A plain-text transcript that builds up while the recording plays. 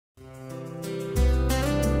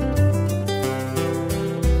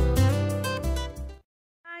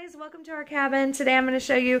Welcome to our cabin. Today I'm going to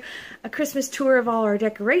show you a Christmas tour of all our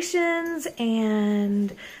decorations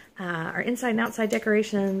and our inside and outside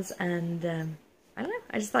decorations, and I don't know,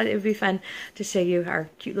 I just thought it would be fun to show you our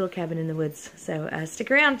cute little cabin in the woods. So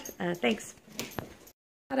stick around. Thanks. I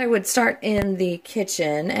thought I would start in the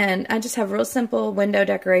kitchen, and I just have a real simple window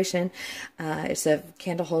decoration. It's a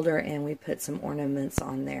candle holder, and we put some ornaments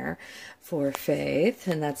on there for Faith,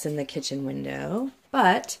 and that's in the kitchen window.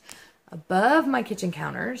 But above my kitchen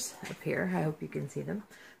counters, up here, I hope you can see them.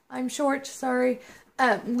 I'm short, sorry.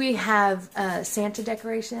 We have Santa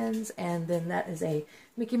decorations, and then that is a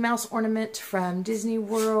Mickey Mouse ornament from Disney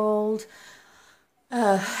World.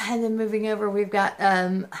 And then moving over, we've got,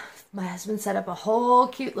 my husband set up a whole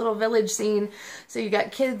cute little village scene. So you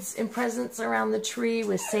got kids and presents around the tree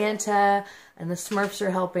with Santa, and the Smurfs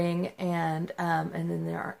are helping, and then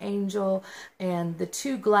there are Angel, and the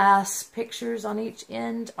two glass pictures on each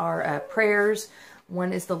end are prayers.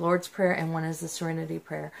 One is the Lord's Prayer, and one is the Serenity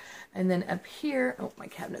Prayer. And then up here, oh, my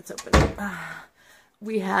cabinet's open.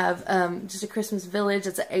 We have just a Christmas village.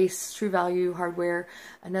 It's an Ace True Value Hardware,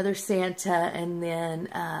 another Santa, and then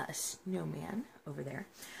a snowman over there.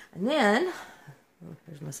 And then, oh,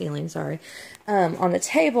 there's my ceiling, sorry. On the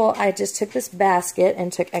table, I just took this basket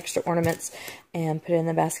and took extra ornaments and put it in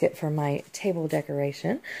the basket for my table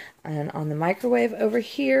decoration. And on the microwave over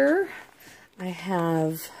here, I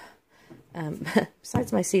have,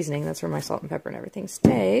 besides my seasoning, that's where my salt and pepper and everything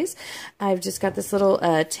stays, I've just got this little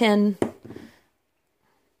tin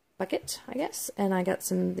bucket, I guess, and I got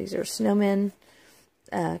some, these are snowmen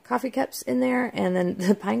coffee cups in there, and then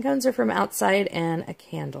the pine cones are from outside, and a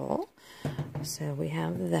candle. So we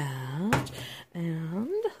have that, and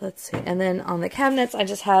let's see, and then on the cabinets I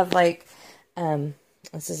just have like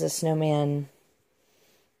this is a snowman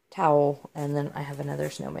towel, and then I have another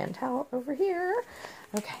snowman towel over here.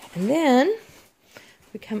 Okay, and then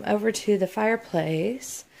we come over to the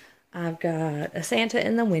fireplace. I've got a Santa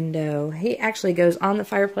in the window. He actually goes on the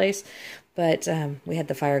fireplace, but we had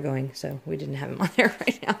the fire going, so we didn't have him on there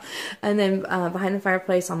right now. And then behind the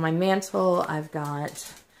fireplace on my mantle, I've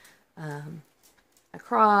got a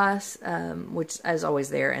cross, which is always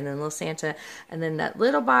there, and then little Santa. And then that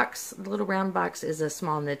little box, the little round box, is a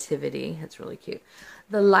small nativity. It's really cute.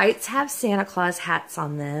 The lights have Santa Claus hats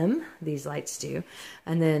on them. These lights do.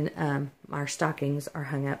 And then our stockings are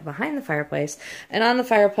hung up behind the fireplace. And on the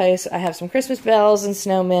fireplace, I have some Christmas bells and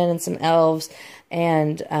snowmen and some elves.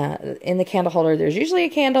 And in the candle holder, there's usually a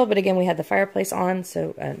candle. But again, we had the fireplace on,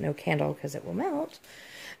 so no candle because it will melt.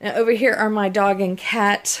 Now, over here are my dog and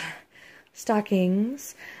cat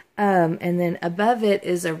stockings. And then above it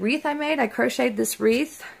is a wreath I made. I crocheted this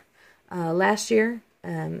wreath last year.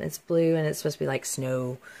 It's blue, and it's supposed to be like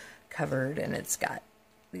snow covered, and it's got,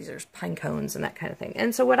 these are pine cones and that kind of thing.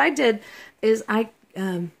 And so what I did is I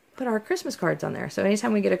put our Christmas cards on there. So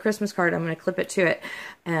anytime we get a Christmas card, I'm going to clip it to it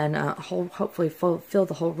and hopefully fill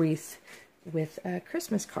the whole wreath with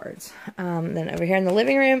Christmas cards. Then over here in the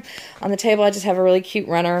living room, on the table, I just have a really cute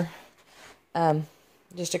runner,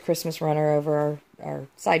 just a Christmas runner over our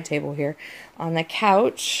side table here. On the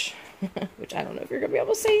couch, which I don't know if you're going to be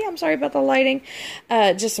able to see. I'm sorry about the lighting.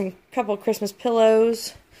 Just some couple of Christmas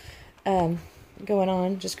pillows going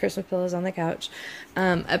on. Just Christmas pillows on the couch.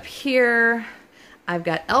 Up here, I've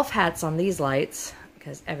got elf hats on these lights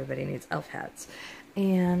because everybody needs elf hats.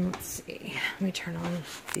 And let's see. Let me turn on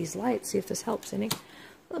these lights, see if this helps any.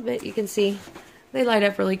 A little bit. You can see they light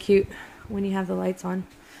up really cute when you have the lights on.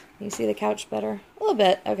 Can you see the couch better? A little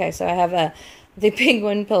bit. Okay, so I have the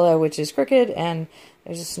penguin pillow, which is crooked, and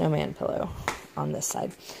there's a snowman pillow on this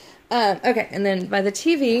side. Okay, and then by the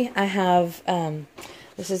TV, I have,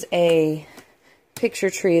 this is a picture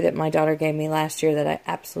tree that my daughter gave me last year that I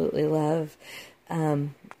absolutely love.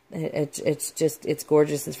 It's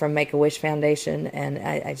gorgeous. It's from Make-A-Wish Foundation, and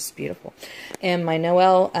it's just beautiful. And my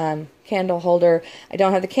Noel candle holder, I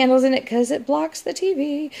don't have the candles in it because it blocks the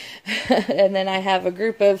TV. And then I have a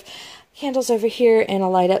group of candles over here and a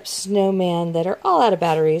light-up snowman that are all out of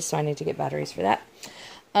batteries, so I need to get batteries for that.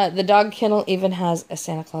 The dog kennel even has a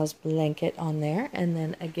Santa Claus blanket on there, and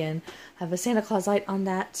then again have a Santa Claus light on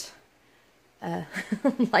that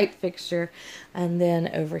light fixture. And then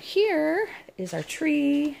over here is our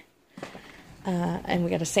tree, and we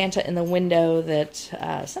got a Santa in the window that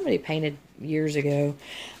somebody painted years ago.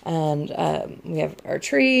 And we have our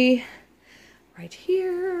tree right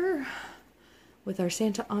here with our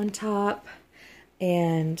Santa on top,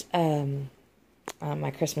 and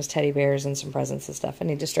my Christmas teddy bears and some presents and stuff. I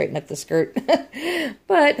need to straighten up the skirt.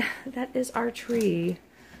 But that is our tree.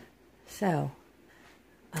 So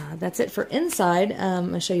that's it for inside.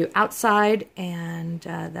 I'll show you outside, and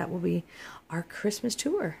that will be our Christmas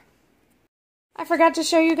tour. I forgot to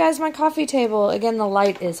show you guys my coffee table. Again, the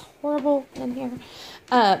light is horrible in here.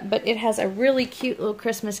 But it has a really cute little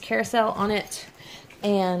Christmas carousel on it.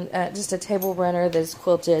 And just a table runner that's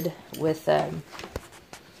quilted with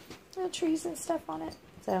little trees and stuff on it.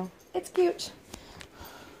 So, it's cute.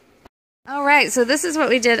 Alright, so this is what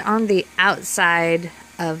we did on the outside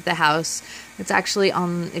of the house. It's actually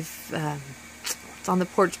on, it's on the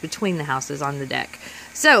porch between the houses on the deck.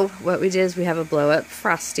 So, what we did is we have a blow-up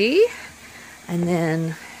Frosty. And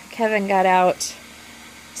then Kevin got out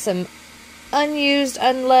some unused,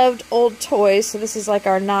 unloved old toys. So this is like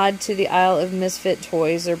our nod to the Isle of Misfit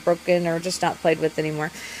toys. They're broken or just not played with anymore.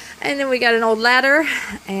 And then we got an old ladder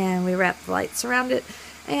and we wrapped the lights around it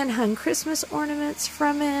and hung Christmas ornaments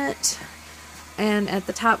from it. And at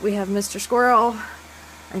the top we have Mr. Squirrel,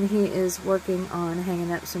 and he is working on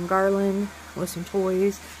hanging up some garland with some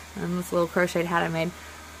toys and this little crocheted hat I made.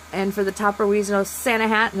 And for the topper, we use a Santa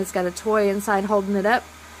hat, and it's got a toy inside holding it up.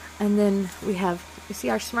 And then we have, you see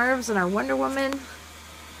our Smurfs and our Wonder Woman.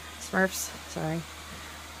 Smurfs, sorry.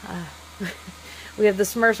 We have the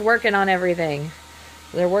Smurfs working on everything.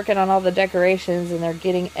 They're working on all the decorations, and they're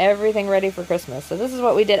getting everything ready for Christmas. So this is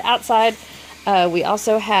what we did outside. We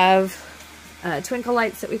also have twinkle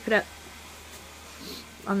lights that we put up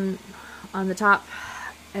on the top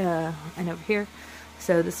and over here.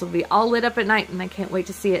 So this will be all lit up at night, and I can't wait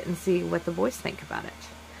to see it and see what the boys think about it.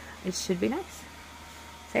 It should be nice.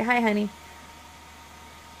 Say hi, honey.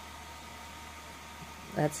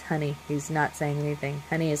 That's Honey. He's not saying anything.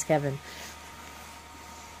 Honey is Kevin.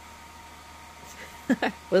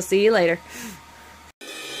 We'll see you later.